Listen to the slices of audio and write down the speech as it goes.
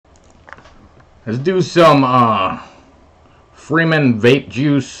Let's do some Freeman vape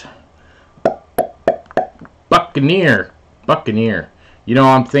juice. Buccaneer. Buccaneer. You know,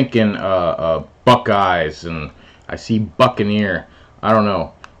 I'm thinking Buckeyes, and I see Buccaneer. I don't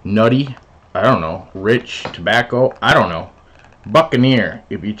know. Nutty? I don't know. Rich? Tobacco? I don't know. Buccaneer.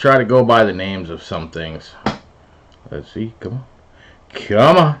 If you try to go by the names of some things. Let's see. Come on.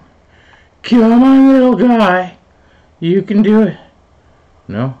 Come on. Come on, little guy. You can do it.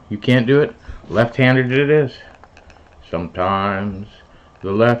 No, you can't do it. Left-handed it is. Sometimes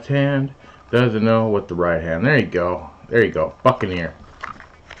the left hand doesn't know what the right hand. There you go. There you go. Buccaneer.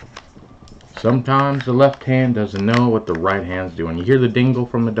 Sometimes the left hand doesn't know what the right hand's doing. You hear the dingle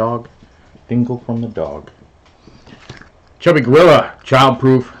from the dog? Dingle from the dog. Chubby Gorilla.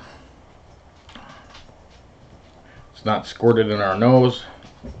 Childproof. It's not squirted in our nose.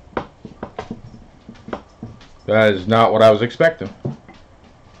 That is not what I was expecting.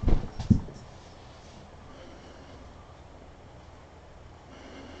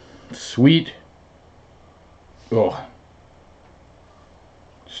 Sweet. Oh.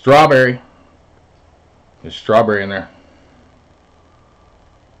 Strawberry. There's strawberry in there.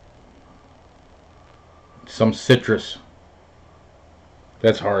 Some citrus.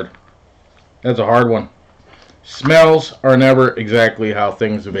 That's hard. That's a hard one. Smells are never exactly how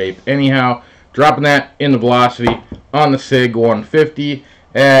things vape. Anyhow, dropping that in the velocity on the SIG 150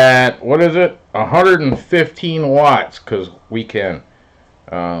 at, what is it? 115 watts, because we can.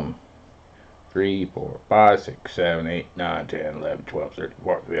 3, 4, 5, 6, 7, 8, 9, 10, 11, 12, 13,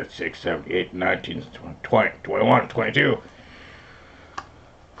 14, 15, 16, 17, 18, 19, 20, 21, 22.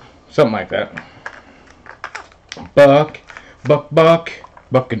 Something like that.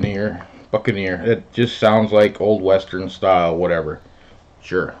 Buccaneer. Buccaneer. It just sounds like old Western style, whatever.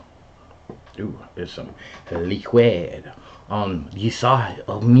 Sure. Ooh, there's some liquid on the side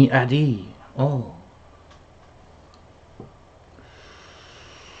of me ID. Oh.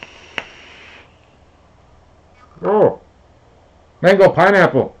 Oh, mango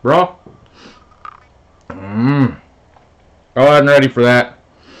pineapple, bro. I wasn't ready for that.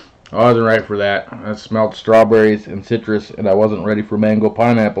 I wasn't ready for that. I smelled strawberries and citrus, and I wasn't ready for mango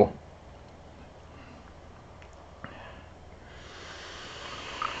pineapple.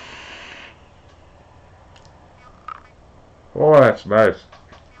 Oh, that's nice.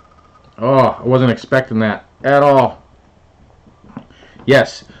 Oh, I wasn't expecting that at all.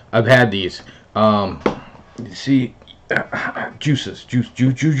 Yes, I've had these. See, juices,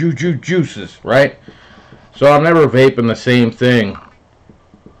 juices, right? So I'm never vaping the same thing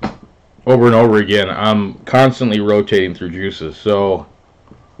over and over again. I'm constantly rotating through juices, so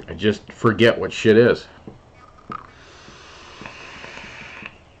I just forget what shit is.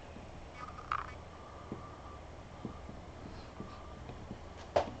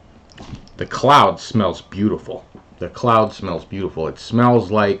 The cloud smells beautiful. The cloud smells beautiful. It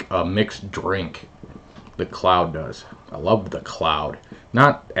smells like a mixed drink. The cloud does. I love the cloud.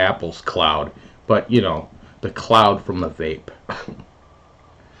 Not Apple's cloud, but you know, the cloud from the vape.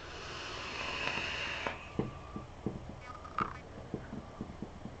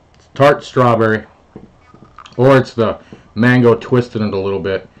 It's tart strawberry, or it's the mango twisted it a little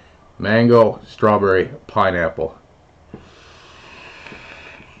bit. Mango, strawberry, pineapple.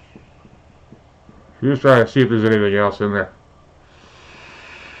 Just trying to see if there's anything else in there.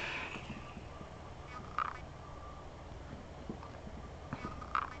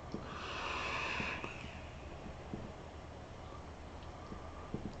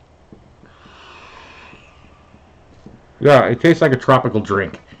 Yeah, it tastes like a tropical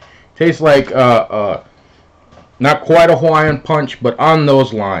drink. It tastes like not quite a Hawaiian punch, but on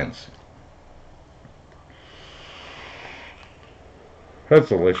those lines. That's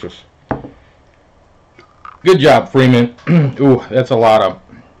delicious. Good job, Freeman. Ooh, that's a lot of...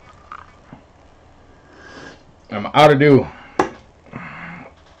 I'm out of dew.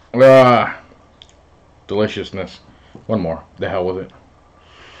 Deliciousness. One more. The hell with it.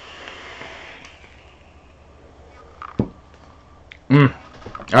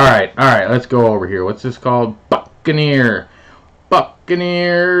 Alright, let's go over here. What's this called? Buccaneer.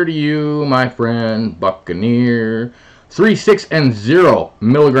 Buccaneer to you, my friend. Buccaneer. 3, 6, and 0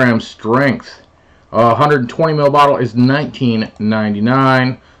 milligram strength. 120 ml bottle is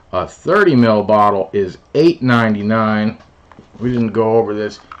 $19.99. A 30 ml bottle is $8.99. We didn't go over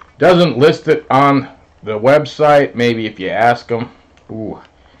this. Doesn't list it on the website. Maybe if you ask them. Ooh.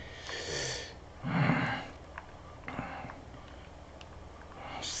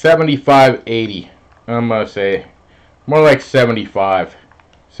 $75.80. I'm gonna say more like 75.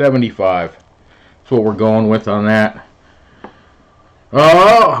 75. That's what we're going with on that.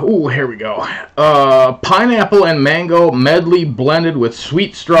 Here we go. Pineapple and mango medley blended with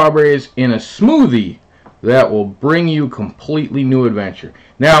sweet strawberries in a smoothie that will bring you completely new adventure.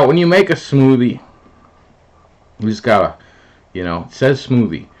 Now, when you make a smoothie, you just gotta, it says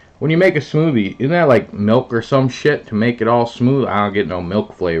smoothie. When you make a smoothie, isn't that like milk or some shit to make it all smooth? I don't get no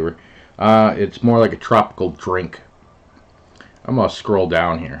milk flavor. It's more like a tropical drink. I'm gonna scroll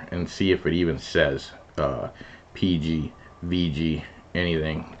down here and see if it even says PG, VG,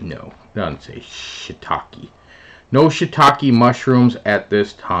 anything. No, it doesn't say shiitake. No shiitake mushrooms at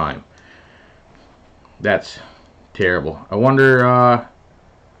this time. That's terrible. I wonder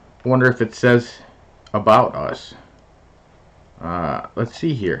if it says about us. Let's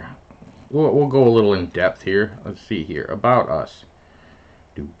see here. We'll go a little in depth here. Let's see here. About us.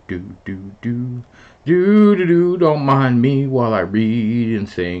 Don't mind me while I read and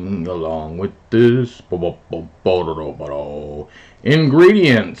sing along with this.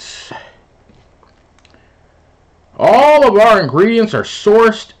 Ingredients. All of our ingredients are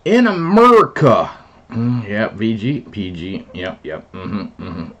sourced in America. Yep, VG, PG. Yep. Yep.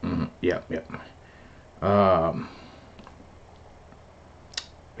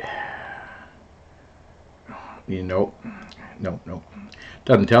 Nope.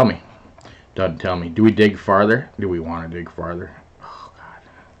 Doesn't tell me. Do we dig farther? Do we want to dig farther? Oh, God.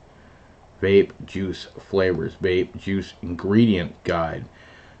 Vape juice flavors. Vape juice ingredient guide.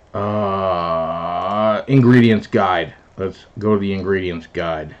 Ingredients guide. Let's go to the ingredients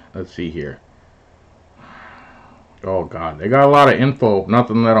guide. Let's see here. Oh, God. They got a lot of info.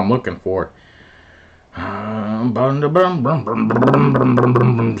 Nothing that I'm looking for.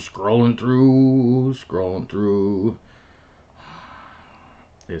 Scrolling through.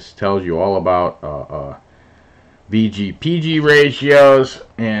 This tells you all about VG PG ratios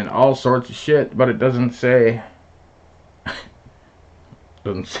and all sorts of shit, but it doesn't say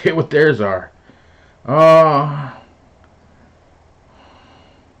what theirs are.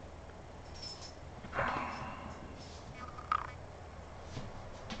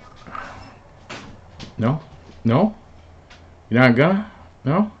 No, you're not gonna.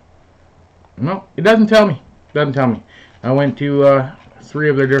 No, it doesn't tell me. I went to 3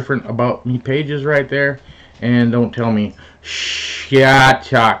 of their different about me pages right there, and don't tell me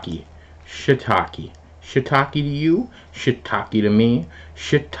shiitake to you, shiitake to me,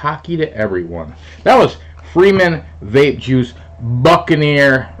 shiitake to everyone. That was Freeman Vape Juice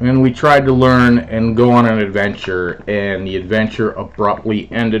Buccaneer, and we tried to learn and go on an adventure, and the adventure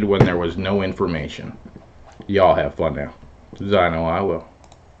abruptly ended when there was no information. Y'all have fun now, 'cause I know I will.